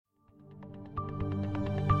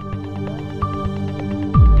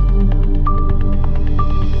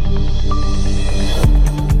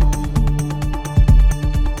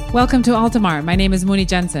Welcome to Altamar. My name is Mouni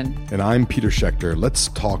Jensen. And I'm Peter Schechter. Let's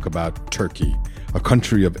talk about Turkey, a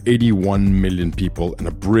country of 81 million people and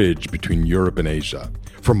a bridge between Europe and Asia.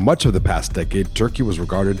 For much of the past decade, Turkey was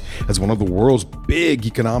regarded as one of the world's big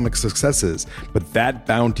economic successes. But that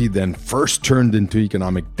bounty then first turned into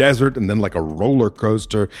economic desert and then like a roller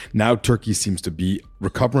coaster. Now Turkey seems to be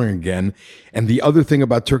recovering again. And the other thing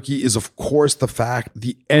about Turkey is, of course,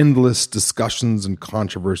 the endless discussions and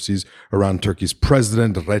controversies around Turkey's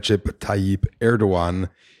president, Recep Tayyip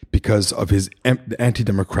Erdogan, because of his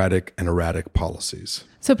anti-democratic and erratic policies.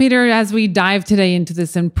 So, Peter, as we dive today into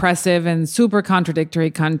this impressive and super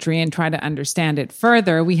contradictory country and try to understand it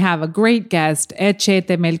further, we have a great guest, Ece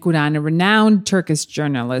Temelkuran, a renowned Turkish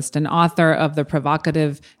journalist and author of the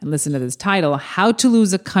provocative, and listen to this title, How to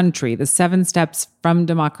Lose a Country, The 7 Steps from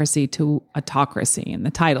Democracy to Autocracy. And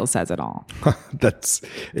the title says it all. That's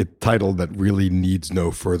a title that really needs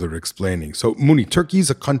no further explaining. So, Mouni, Turkey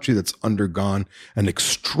is a country that's undergone an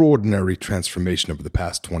extraordinary transformation over the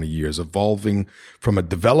past 20 years, evolving from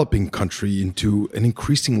a developing country into an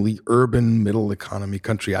increasingly urban middle economy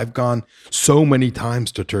country. I've gone so many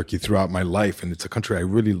times to Turkey throughout my life, and it's a country I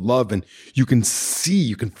really love. And you can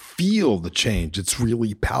feel the change. It's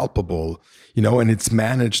really palpable, and it's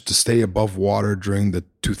managed to stay above water during the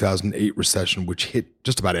 2008 recession, which hit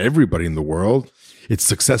just about everybody in the world. It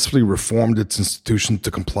successfully reformed its institutions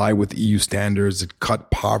to comply with EU standards. It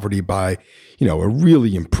cut poverty by, a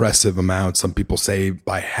really impressive amount. Some people say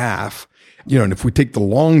by half. And if we take the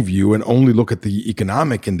long view and only look at the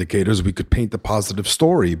economic indicators, we could paint the positive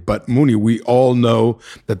story. But Mouni, we all know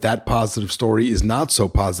that positive story is not so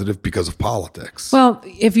positive because of politics. Well,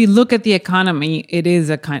 if you look at the economy, it is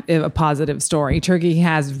a positive story. Turkey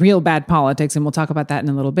has real bad politics, and we'll talk about that in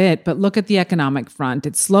a little bit. But look at the economic front.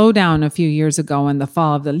 It slowed down a few years ago, and the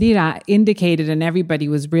fall of the lira indicated, and everybody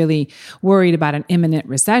was really worried about an imminent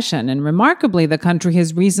recession. And remarkably, the country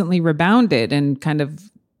has recently rebounded and kind of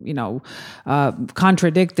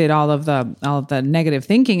contradicted all of the negative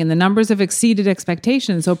thinking, and the numbers have exceeded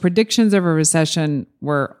expectations. So predictions of a recession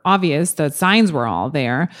were obvious. The signs were all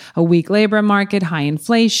there. A weak labor market, high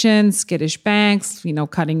inflation, skittish banks,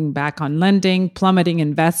 cutting back on lending, plummeting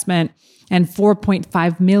investment, and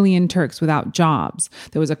 4.5 million Turks without jobs.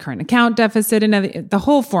 There was a current account deficit and the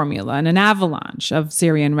whole formula, and an avalanche of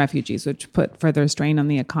Syrian refugees, which put further strain on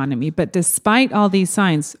the economy. But despite all these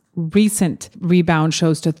signs, recent rebound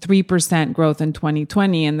shows to 3% growth in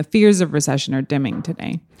 2020, and the fears of recession are dimming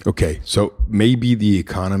today. Okay, so maybe the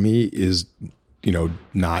economy is,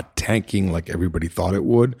 not tanking like everybody thought it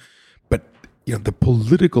would, but, the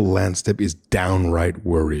political landscape is downright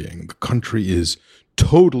worrying. The country is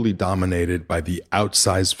totally dominated by the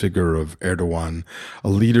outsized figure of Erdogan, a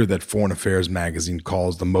leader that Foreign Affairs magazine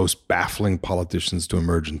calls the most baffling politicians to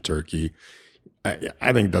emerge in Turkey.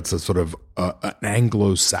 I think that's a sort of an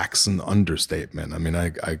Anglo-Saxon understatement. I mean, I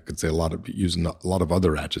could say using a lot of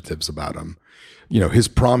other adjectives about him. His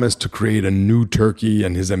promise to create a new Turkey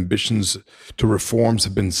and his ambitions to reforms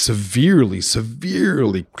have been severely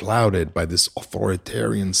clouded by this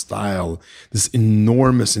authoritarian style, this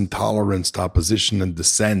enormous intolerance to opposition and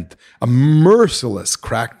dissent, a merciless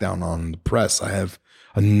crackdown on the press. I have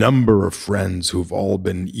a number of friends who've all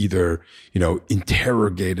been either,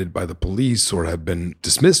 interrogated by the police or have been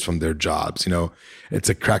dismissed from their jobs. It's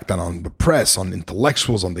a crackdown on the press, on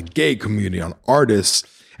intellectuals, on the gay community, on artists,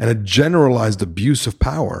 and a generalized abuse of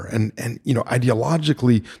power. And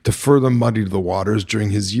ideologically, to further muddy the waters during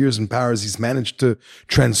his years in power, he's managed to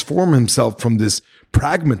transform himself from this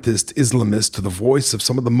pragmatist Islamist to the voice of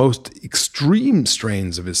some of the most extreme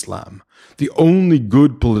strains of Islam. The only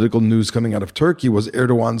good political news coming out of Turkey was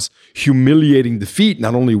Erdogan's humiliating defeat,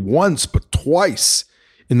 not only once, but twice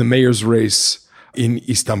in the mayor's race in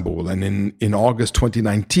Istanbul. And in August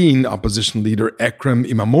 2019, opposition leader Ekrem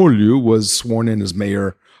İmamoğlu was sworn in as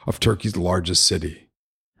mayor of Turkey's largest city.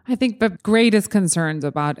 I think the greatest concerns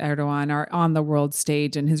about Erdogan are on the world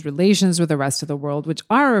stage and his relations with the rest of the world, which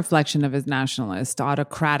are a reflection of his nationalist,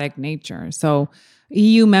 autocratic nature. So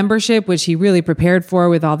EU membership, which he really prepared for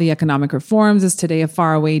with all the economic reforms, is today a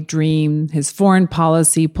faraway dream. His foreign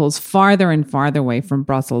policy pulls farther and farther away from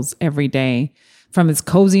Brussels every day. From his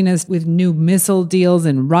coziness with new missile deals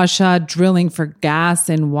in Russia, drilling for gas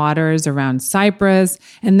in waters around Cyprus,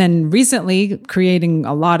 and then recently creating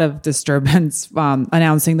a lot of disturbance,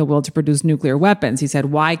 announcing the will to produce nuclear weapons. He said,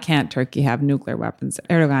 why can't Turkey have nuclear weapons?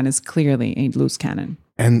 Erdogan is clearly a loose cannon.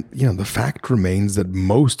 And, the fact remains that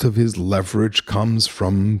most of his leverage comes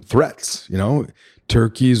from threats.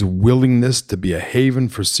 Turkey's willingness to be a haven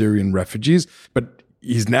for Syrian refugees, but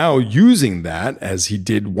he's now using that, as he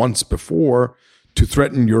did once before, to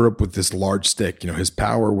threaten Europe with this large stick. His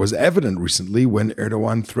power was evident recently when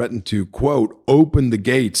Erdogan threatened to, quote, open the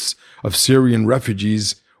gates of Syrian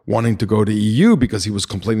refugees wanting to go to EU because he was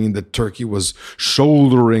complaining that Turkey was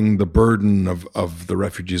shouldering the burden of the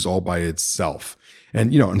refugees all by itself.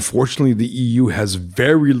 And, unfortunately, the EU has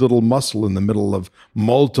very little muscle in the middle of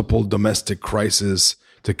multiple domestic crises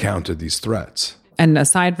to counter these threats. And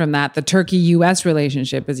aside from that, the Turkey-U.S.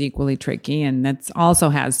 relationship is equally tricky, and it also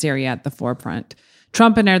has Syria at the forefront.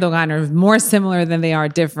 Trump and Erdogan are more similar than they are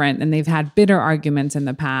different, and they've had bitter arguments in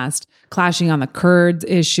the past, clashing on the Kurds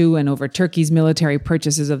issue and over Turkey's military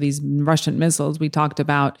purchases of these Russian missiles we talked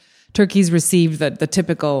about. Turkey's received the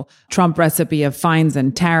typical Trump recipe of fines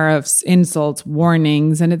and tariffs, insults,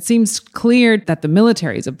 warnings, and it seems clear that the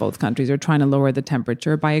militaries of both countries are trying to lower the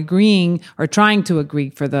temperature by agreeing or trying to agree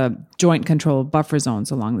for the joint control of buffer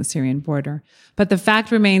zones along the Syrian border. But the fact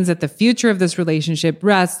remains that the future of this relationship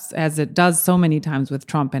rests, as it does so many times with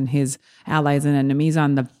Trump and his allies and enemies,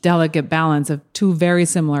 on the delicate balance of two very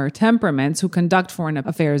similar temperaments who conduct foreign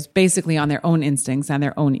affairs basically on their own instincts and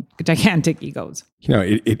their own gigantic egos.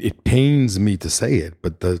 It pains me to say it,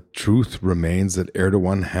 but the truth remains that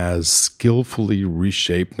Erdogan has skillfully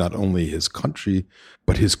reshaped not only his country,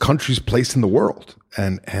 but his country's place in the world.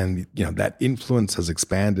 And that influence has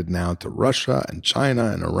expanded now to Russia and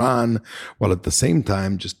China and Iran, while at the same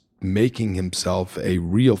time just making himself a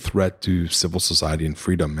real threat to civil society and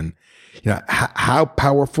freedom. And how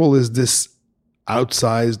powerful is this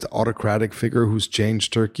outsized autocratic figure who's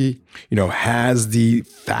changed Turkey? Has the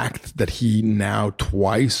fact that he now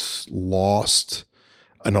twice lost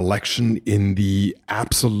an election in the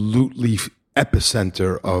absolutely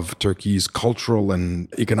epicenter of Turkey's cultural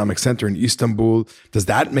and economic center in Istanbul, does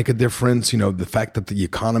that make a difference? The fact that the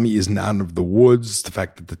economy isn't out of the woods, the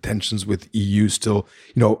fact that the tensions with EU still,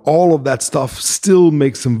 all of that stuff still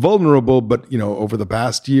makes him vulnerable. But, over the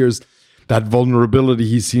past years, that vulnerability,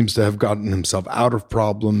 he seems to have gotten himself out of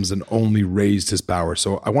problems and only raised his power.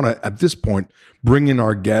 So I want to, at this point, bring in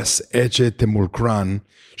our guest, Ece Temurkran.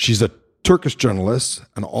 She's a Turkish journalist,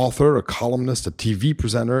 an author, a columnist, a TV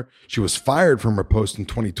presenter. She was fired from her post in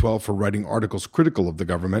 2012 for writing articles critical of the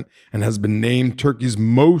government and has been named Turkey's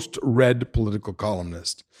most read political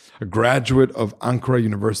columnist. A graduate of Ankara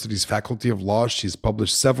University's Faculty of Law, she's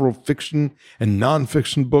published several fiction and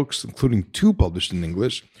nonfiction books, including 2 published in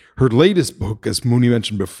English. Her latest book, as Mooney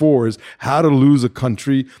mentioned before, is How to Lose a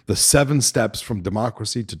Country, The 7 Steps from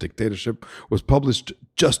Democracy to Dictatorship, was published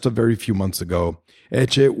just a very few months ago.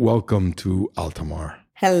 Ece, welcome to Altamar.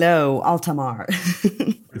 Hello, Altamar.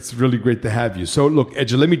 It's really great to have you. So look,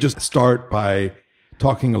 Ece, let me just start by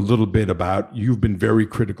talking a little bit about, you've been very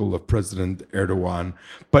critical of President Erdogan,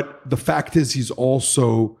 but the fact is he's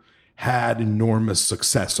also had enormous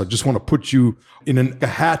success. So I just want to put you in a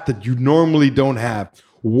hat that you normally don't have.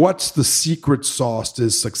 What's the secret sauce to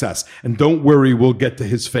his success? And don't worry, we'll get to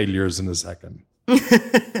his failures in a second.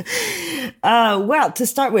 Well, to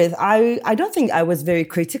start with, I don't think I was very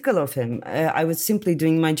critical of him. I was simply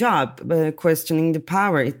doing my job, questioning the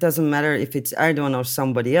power. It doesn't matter if it's Erdogan or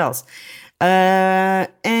somebody else.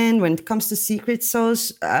 And when it comes to secret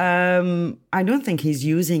sauce, I don't think he's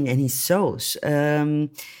using any sauce.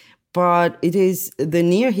 But it is the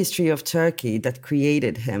near history of Turkey that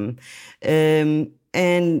created him.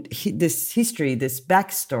 And this history, this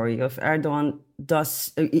backstory of Erdogan,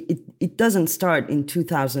 it doesn't start in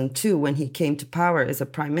 2002 when he came to power as a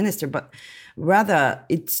prime minister, but rather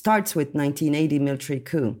it starts with 1980 military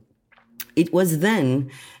coup. It was then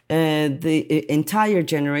the entire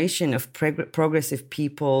generation of progressive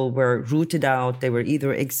people were rooted out. They were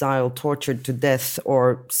either exiled, tortured to death,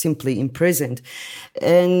 or simply imprisoned.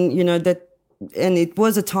 And, and it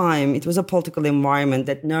was a political environment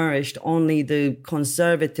that nourished only the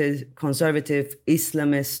conservative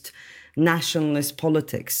Islamist, nationalist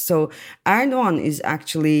politics. So Erdogan is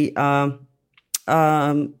actually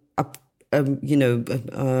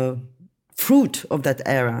fruit of that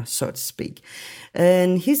era, so to speak.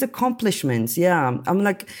 And his accomplishments, he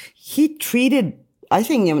treated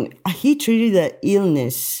the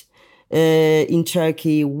illness in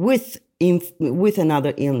Turkey with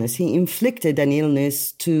another illness. He inflicted an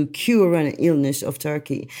illness to cure an illness of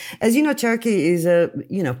Turkey. As you know, Turkey is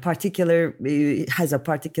has a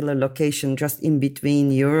particular location just in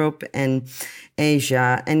between Europe and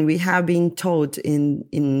Asia. And we have been taught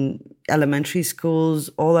in elementary schools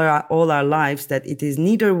all our lives that it is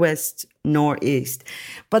neither West nor East.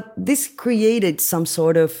 But this created some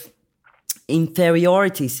sort of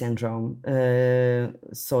inferiority syndrome,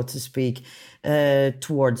 so to speak,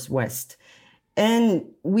 towards West. And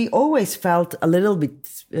we always felt a little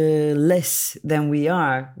bit less than we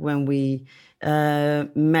are when we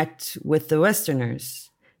met with the Westerners.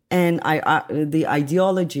 And the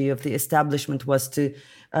ideology of the establishment was to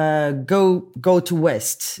go to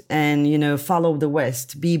West and, follow the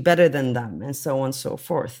West, be better than them, and so on and so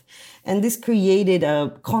forth. And this created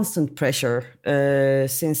a constant pressure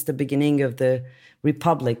since the beginning of the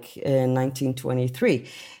Republic in 1923.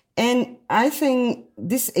 And I think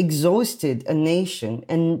this exhausted a nation.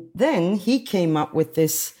 And then he came up with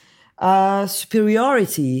this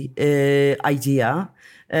superiority idea,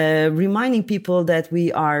 reminding people that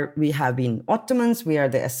we have been Ottomans, we are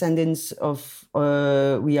the ascendants of,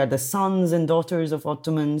 we are the sons and daughters of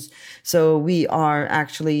Ottomans. So we are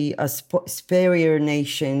actually a superior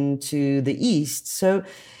nation to the East. So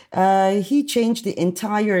he changed the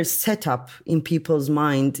entire setup in people's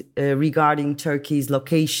mind regarding Turkey's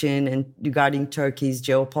location and regarding Turkey's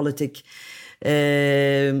geopolitical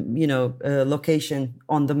location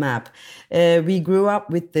on the map. We grew up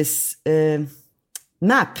with this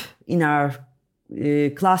map in our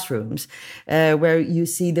classrooms where you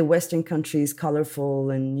see the Western countries colorful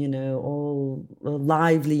and, all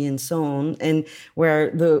lively and so on. And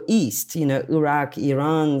where the East, Iraq,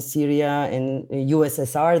 Iran, Syria, and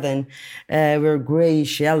USSR then were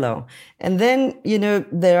grayish yellow. And then,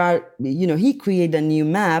 he created a new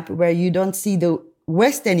map where you don't see the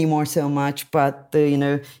West anymore so much, but,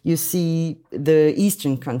 you see the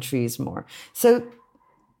Eastern countries more. So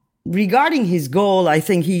regarding his goal, I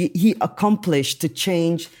think he accomplished to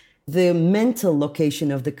change the mental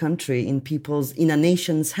location of the country in a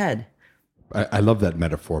nation's head. I love that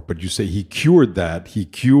metaphor, but you say he cured that. He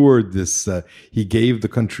cured this. He gave the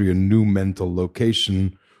country a new mental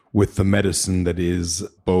location with the medicine that is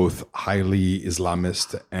both highly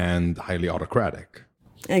Islamist and highly autocratic.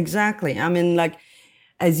 Exactly. I mean,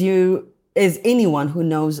 as anyone who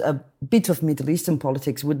knows a bit of Middle Eastern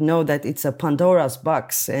politics would know that it's a Pandora's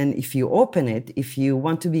box. And if you open it, if you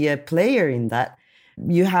want to be a player in that,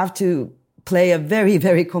 you have to play a very,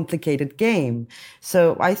 very complicated game.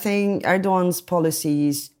 So I think Erdogan's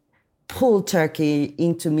policies pull Turkey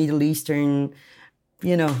into Middle Eastern,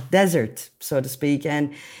 desert, so to speak.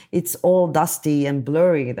 And it's all dusty and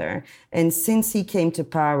blurry there. And since he came to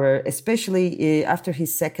power, especially after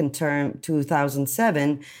his second term,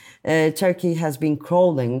 2007, Turkey has been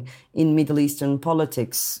crawling in Middle Eastern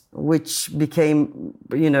politics, which became,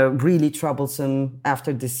 really troublesome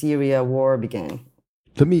after the Syria war began.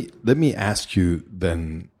 Let me ask you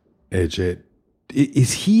then, Ece,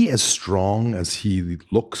 is he as strong as he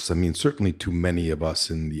looks? I mean, certainly to many of us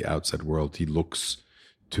in the outside world, he looks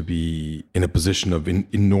to be in a position of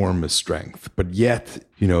enormous strength. But yet,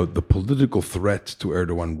 the political threat to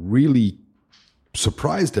Erdogan really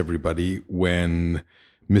surprised everybody when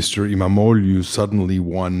Mr. İmamoğlu suddenly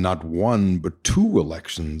won not one, but two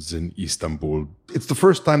elections in Istanbul. It's the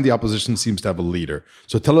first time the opposition seems to have a leader.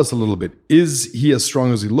 So tell us a little bit, is he as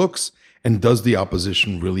strong as he looks? And does the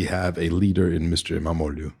opposition really have a leader in Mr.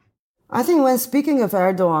 İmamoğlu? I think when speaking of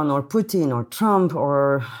Erdogan or Putin or Trump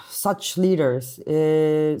or such leaders,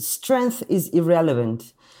 strength is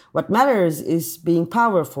irrelevant. What matters is being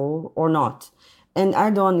powerful or not. And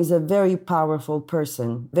Erdogan is a very powerful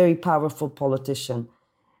person, very powerful politician.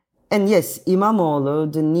 And yes,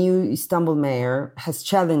 İmamoğlu, the new Istanbul mayor, has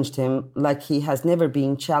challenged him like he has never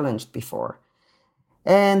been challenged before.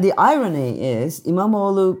 And the irony is,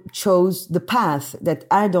 İmamoğlu chose the path that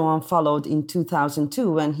Erdogan followed in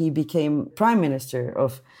 2002 when he became prime minister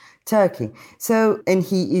of Turkey. So, and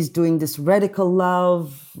he is doing this radical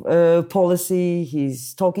love policy.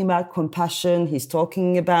 He's talking about compassion. He's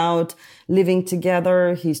talking about living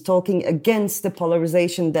together. He's talking against the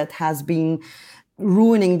polarization that has been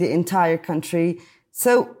ruining the entire country.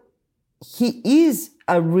 So he is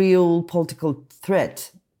a real political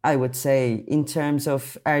threat, I would say, in terms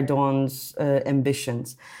of Erdogan's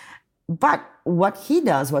ambitions. But what he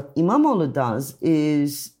does, what İmamoğlu does,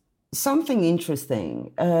 is something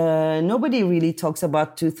interesting. Nobody really talks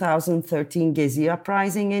about 2013 Gezi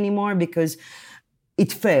uprising anymore because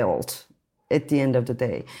it failed at the end of the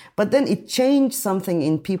day. But then it changed something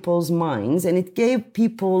in people's minds, and it gave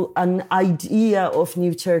people an idea of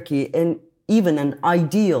New Turkey and even an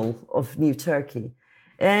ideal of New Turkey.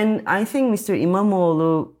 And I think Mr.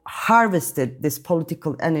 İmamoğlu harvested this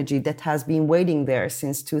political energy that has been waiting there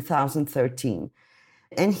since 2013.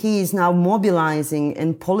 And he is now mobilizing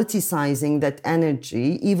and politicizing that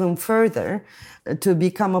energy even further to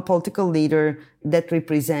become a political leader that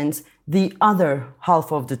represents the other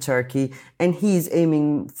half of the Turkey. And he is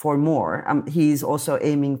aiming for more. He is also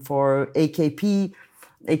aiming for AKP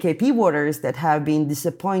AKP voters that have been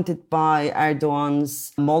disappointed by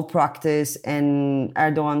Erdogan's malpractice and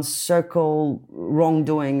Erdogan's circle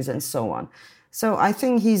wrongdoings and so on. So I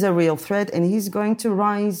think he's a real threat, and he's going to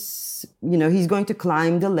rise, he's going to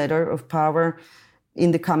climb the ladder of power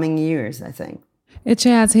in the coming years, I think. Ece,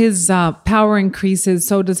 as his power increases,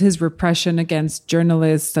 so does his repression against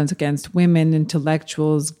journalists and against women,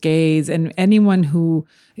 intellectuals, gays, and anyone who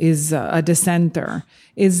is a dissenter.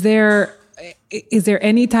 Is there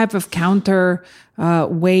any type of counter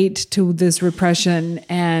weight to this repression?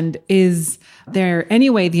 And is there any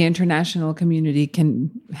way the international community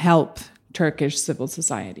can help Turkish civil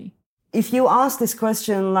society? If you ask this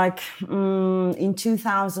question in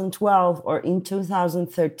 2012 or in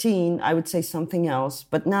 2013, I would say something else.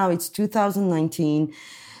 But now it's 2019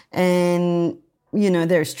 and,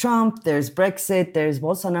 there's Trump, there's Brexit, there's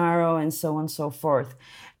Bolsonaro, and so on and so forth.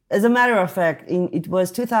 As a matter of fact, it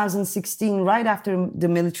was 2016, right after the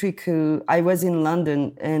military coup, I was in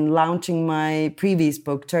London and launching my previous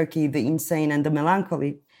book, Turkey, the Insane and the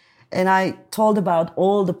Melancholy. And I told about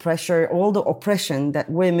all the pressure, all the oppression that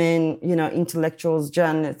women, intellectuals,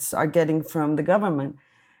 journalists are getting from the government.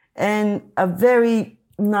 And a very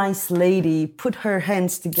nice lady put her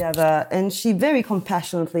hands together and she very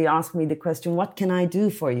compassionately asked me the question, what can I do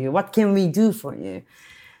for you? What can we do for you?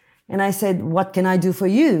 And I said, what can I do for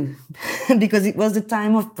you? Because it was the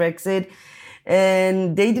time of Brexit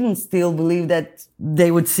and they didn't still believe that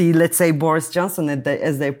they would see, let's say, Boris Johnson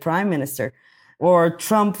as their prime minister. Or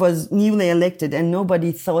Trump was newly elected and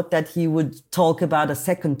nobody thought that he would talk about a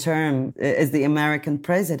second term as the American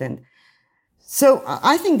president. So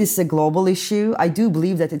I think this is a global issue. I do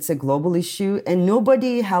believe that it's a global issue and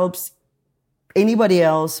nobody helps anybody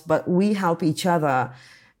else, but we help each other.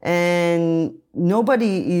 And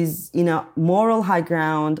nobody is in a moral high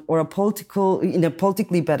ground or in a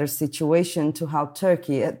politically better situation to help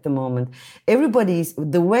Turkey at the moment.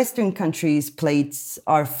 The Western countries' plates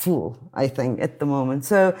are full, I think, at the moment.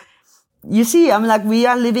 So you see, we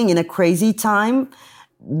are living in a crazy time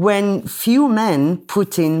when few men,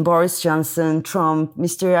 Putin, Boris Johnson, Trump,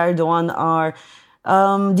 Mr. Erdogan, are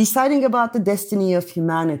deciding about the destiny of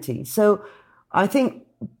humanity. So I think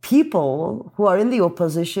people who are in the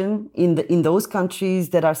opposition in those countries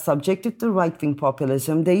that are subjected to right-wing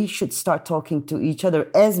populism, they should start talking to each other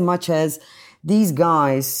as much as these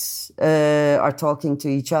guys are talking to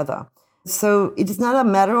each other. So it is not a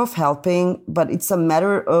matter of helping, but it's a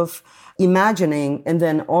matter of imagining and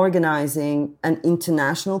then organizing an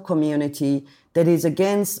international community that is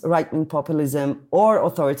against right-wing populism or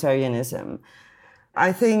authoritarianism.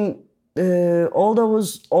 I think all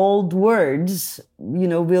those old words,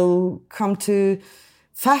 will come to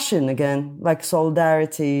fashion again, like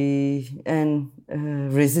solidarity and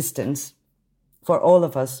resistance for all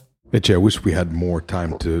of us. Ece, I wish we had more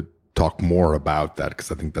time to talk more about that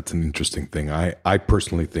because I think that's an interesting thing. I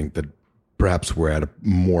personally think that perhaps we're at a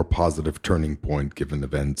more positive turning point given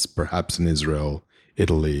events, perhaps in Israel,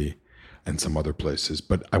 Italy, and some other places.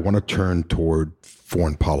 But I want to turn toward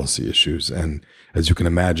foreign policy issues. And as you can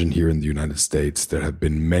imagine, here in the United States, there have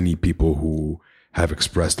been many people who have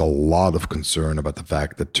expressed a lot of concern about the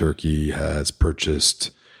fact that Turkey has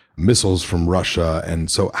purchased missiles from Russia.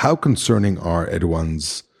 And so how concerning are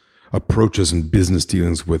Erdogan's approaches in business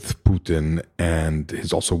dealings with Putin and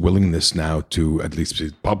his also willingness now to, at least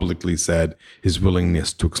he's publicly said, his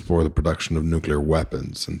willingness to explore the production of nuclear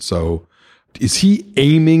weapons? And so is he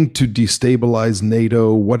aiming to destabilize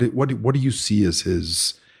NATO? What do you see as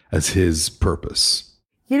his purpose?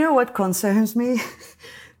 You know what concerns me?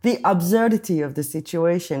 The absurdity of the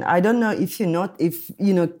situation. I don't know if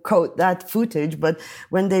caught that footage, but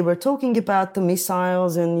when they were talking about the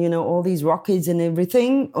missiles and, all these rockets and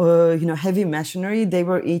everything, heavy machinery, they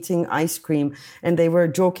were eating ice cream and they were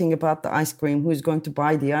joking about the ice cream. Who's going to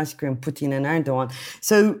buy the ice cream? Putin and Erdogan.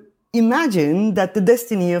 So imagine that the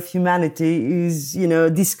destiny of humanity is,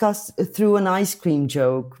 discussed through an ice cream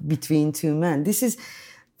joke between two men. This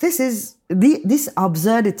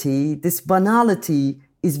absurdity, this banality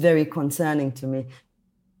is very concerning to me.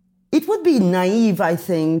 It would be naive, I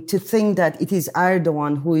think, to think that it is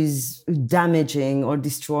Erdogan who is damaging or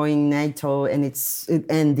destroying NATO and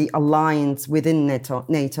the alliance within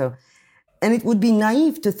NATO. And it would be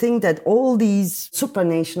naive to think that all these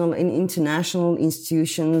supranational and international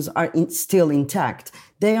institutions are still intact.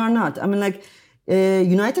 They are not.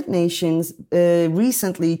 United Nations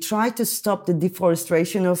recently tried to stop the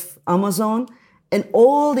deforestation of Amazon, and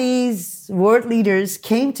all these world leaders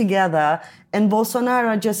came together, and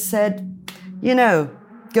Bolsonaro just said,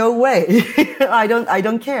 go away. I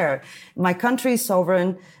don't care. My country is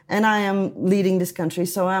sovereign, and I am leading this country,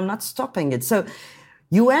 so I'm not stopping it. So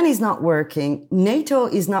UN is not working. NATO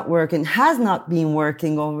is not working, has not been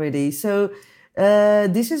working already. So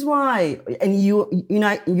this is why, and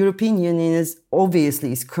European Union is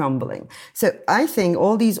obviously crumbling. So I think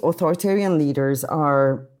all these authoritarian leaders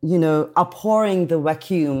are, abhorring the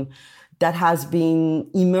vacuum that has been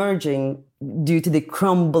emerging due to the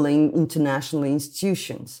crumbling international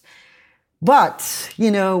institutions. But,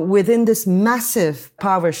 within this massive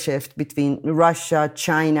power shift between Russia,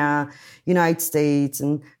 China, United States,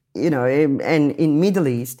 and in Middle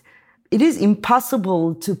East, it is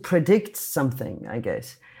impossible to predict something, I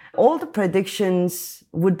guess. All the predictions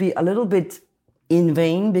would be a little bit in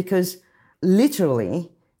vain because literally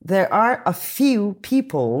there are a few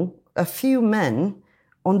people, a few men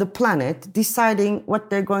on the planet deciding what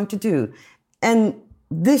they're going to do. And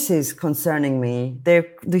this is concerning me. They're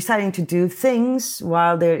deciding to do things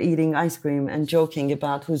while they're eating ice cream and joking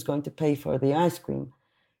about who's going to pay for the ice cream.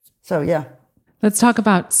 So, yeah. Let's talk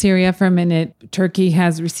about Syria for a minute. Turkey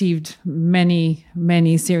has received many,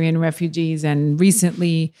 many Syrian refugees, and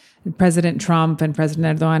recently President Trump and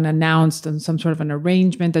President Erdogan announced some sort of an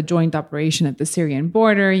arrangement, a joint operation at the Syrian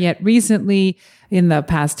border. Yet recently, in the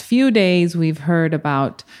past few days, we've heard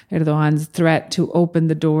about Erdogan's threat to open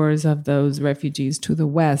the doors of those refugees to the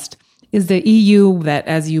West. Is the EU, that,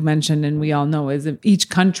 as you mentioned, and we all know, is each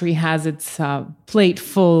country has its plate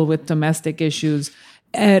full with domestic issues,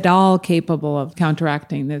 at all capable of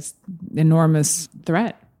counteracting this enormous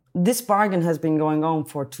threat? This bargain has been going on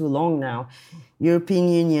for too long now. European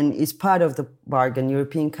Union is part of the bargain.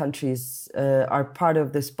 European countries are part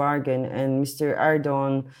of this bargain. And Mr.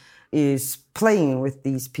 Erdogan is playing with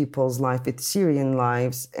these people's life, with Syrian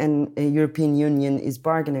lives, and the European Union is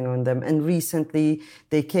bargaining on them. And recently,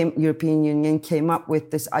 European Union came up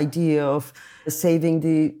with this idea of saving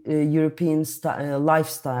the European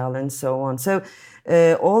lifestyle and so on. So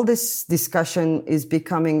all this discussion is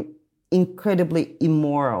becoming incredibly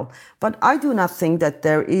immoral. But I do not think that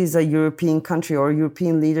there is a European country or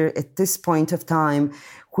European leader at this point of time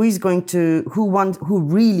who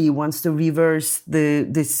really wants to reverse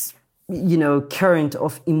this current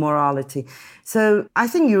of immorality. So I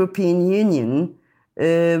think European Union,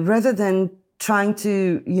 rather than trying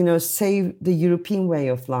to, save the European way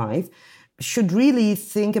of life, should really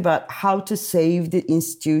think about how to save the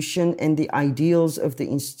institution and the ideals of the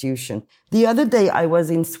institution. The other day I was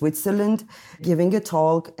in Switzerland giving a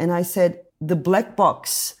talk, and I said, the black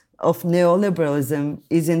box of neoliberalism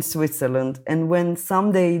is in Switzerland. And when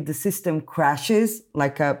someday the system crashes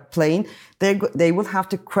like a plane, they will have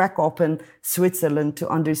to crack open Switzerland to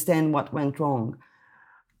understand what went wrong.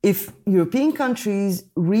 If European countries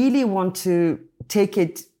really want to take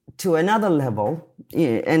it to another level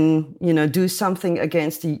and, do something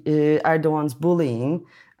against Erdogan's bullying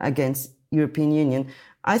against European Union,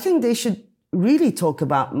 I think they should really talk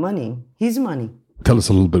about money, his money. Tell us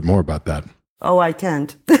a little bit more about that. Oh, I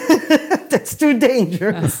can't. That's too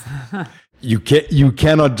dangerous. You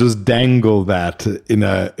cannot just dangle that in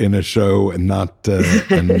a show and not.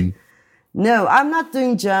 No, I'm not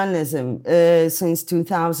doing journalism since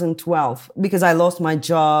 2012 because I lost my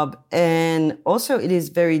job, and also it is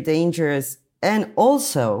very dangerous. And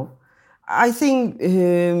also, I think,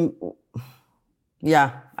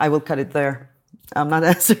 I will cut it there. I'm not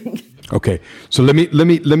answering. Okay, so let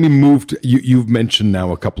me move to you. You've mentioned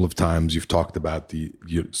now a couple of times. You've talked about the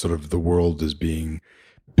world as being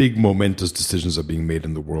big, momentous decisions are being made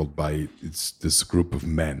in the world by this group of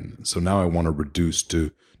men. So now I want to reduce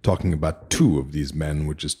to talking about two of these men,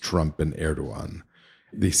 which is Trump and Erdogan.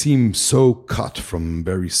 They seem so cut from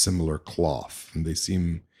very similar cloth, and they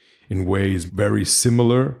seem in ways very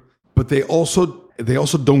similar, but they also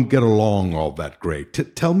don't get along all that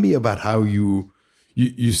great. Tell me about how you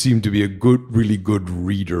seem to be a really good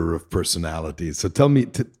reader of personalities. So tell me,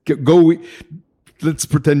 let's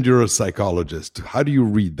pretend you're a psychologist. How do you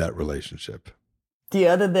read that relationship? The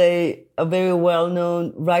other day, a very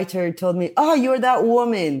well-known writer told me, "Oh, you're that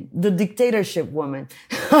woman, the dictatorship woman."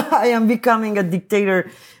 I am becoming a dictator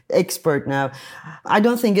expert now. I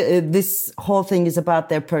don't think this whole thing is about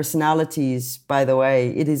their personalities, by the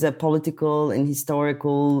way. It is a political and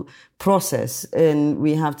historical process, and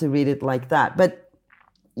we have to read it like that. But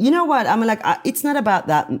you know what? It's not about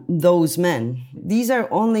those men. These are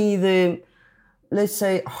only the, let's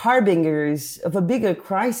say, harbingers of a bigger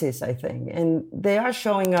crisis, I think. And they are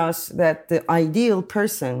showing us that the ideal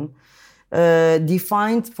person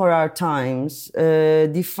defined for our times,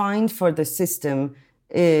 defined for the system,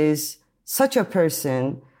 is such a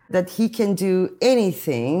person that he can do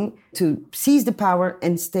anything to seize the power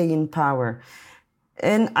and stay in power.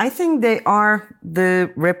 And I think they are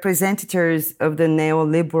the representatives of the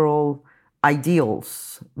neoliberal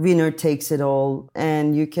ideals. Winner takes it all,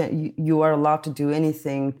 and you are allowed to do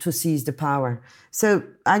anything to seize the power. So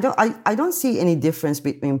I don't see any difference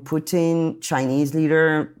between Putin, Chinese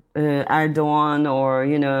leader, Erdogan, or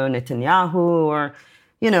Netanyahu, or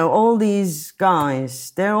all these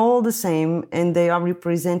guys. They're all the same, and they are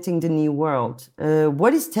representing the new world.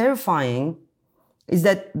 What is terrifying is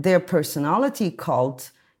that their personality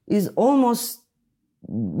cult is almost,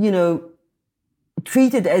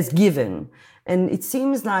 treated as given. And it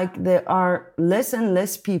seems like there are less and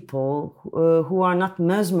less people who are not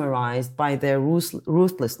mesmerized by their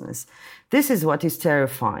ruthlessness. This is what is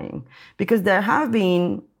terrifying, because there have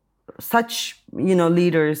been such,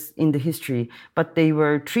 leaders in the history, but they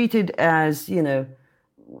were treated as,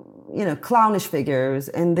 clownish figures,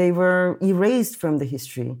 and they were erased from the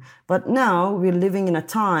history. But now we're living in a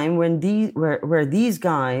time when where these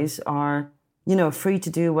guys are, free to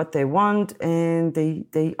do what they want, and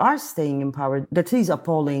they are staying in power. That is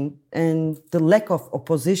appalling, and the lack of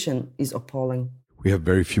opposition is appalling. We have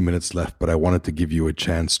very few minutes left, but I wanted to give you a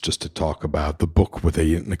chance just to talk about the book with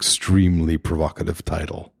an extremely provocative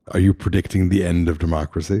title. Are you predicting the end of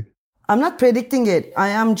democracy? I'm not predicting it. I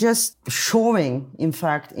am just showing, in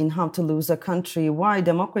fact, in How to Lose a Country, why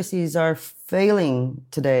democracies are failing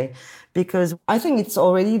today. Because I think it's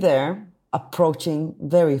already there, approaching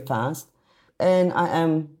very fast. And I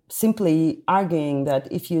am simply arguing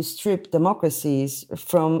that if you strip democracies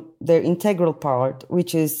from their integral part,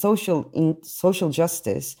 which is social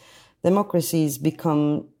justice, democracies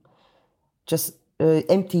become just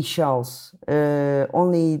empty shells,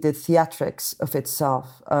 only the theatrics of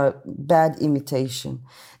itself, bad imitation.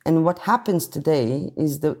 And what happens today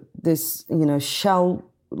is this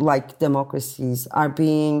shell-like democracies are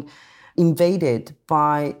being invaded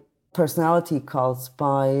by personality cults,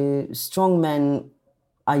 by strongman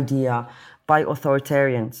idea, by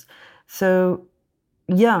authoritarians. So,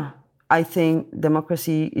 yeah, I think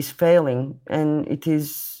democracy is failing, and it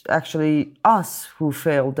is actually us who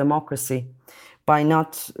fail democracy by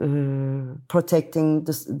not protecting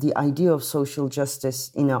the idea of social justice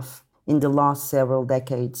enough in the last several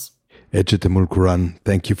decades. Ece Temurkuran,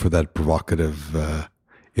 thank you for that provocative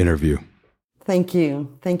interview. Thank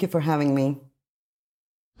you. Thank you for having me.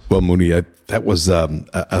 Well, Mouni, that was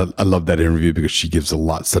I love that interview because she gives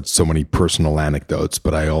so many personal anecdotes,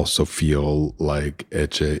 but I also feel like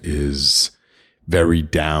Ece is very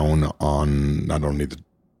down on not only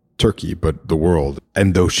Turkey, but the world.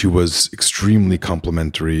 And though she was extremely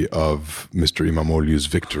complimentary of Mr. İmamoğlu's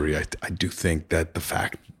victory, I do think that the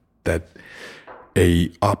fact that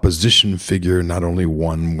a opposition figure not only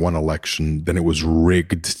won one election, then it was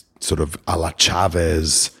rigged sort of a la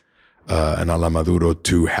Chavez and a la Maduro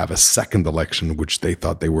to have a second election, which they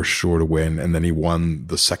thought they were sure to win. And then he won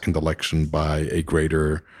the second election by a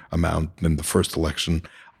greater amount than the first election,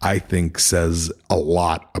 I think says a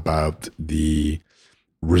lot about the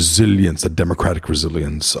resilience, the democratic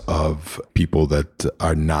resilience of people that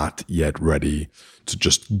are not yet ready to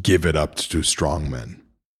just give it up to strong men.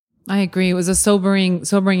 I agree. It was a sobering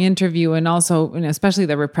interview, and also, especially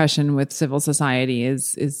the repression with civil society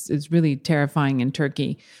is really terrifying in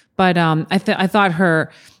Turkey. But I thought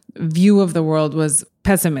her view of the world was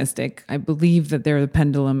pessimistic. I believe that the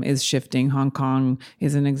pendulum is shifting. Hong Kong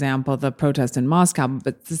is an example, the protest in Moscow.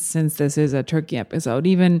 But since this is a Turkey episode,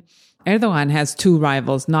 even Erdogan has two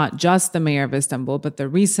rivals, not just the mayor of Istanbul, but the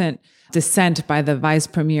recent dissent by the vice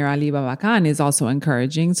premier Ali Babakan is also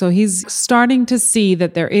encouraging. So he's starting to see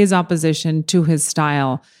that there is opposition to his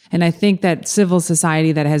style. And I think that civil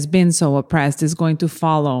society that has been so oppressed is going to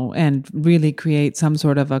follow and really create some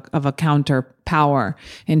sort of a counter power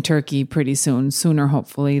in Turkey pretty soon, sooner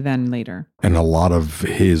hopefully than later. And a lot of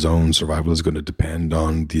his own survival is going to depend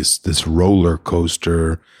on this roller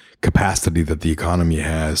coaster capacity that the economy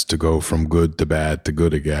has to go from good to bad to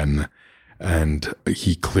good again. And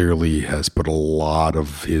he clearly has put a lot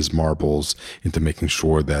of his marbles into making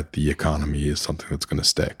sure that the economy is something that's going to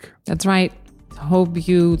stick. That's right. Hope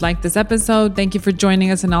you liked this episode. Thank you for joining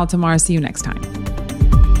us in Altamar. See you next time.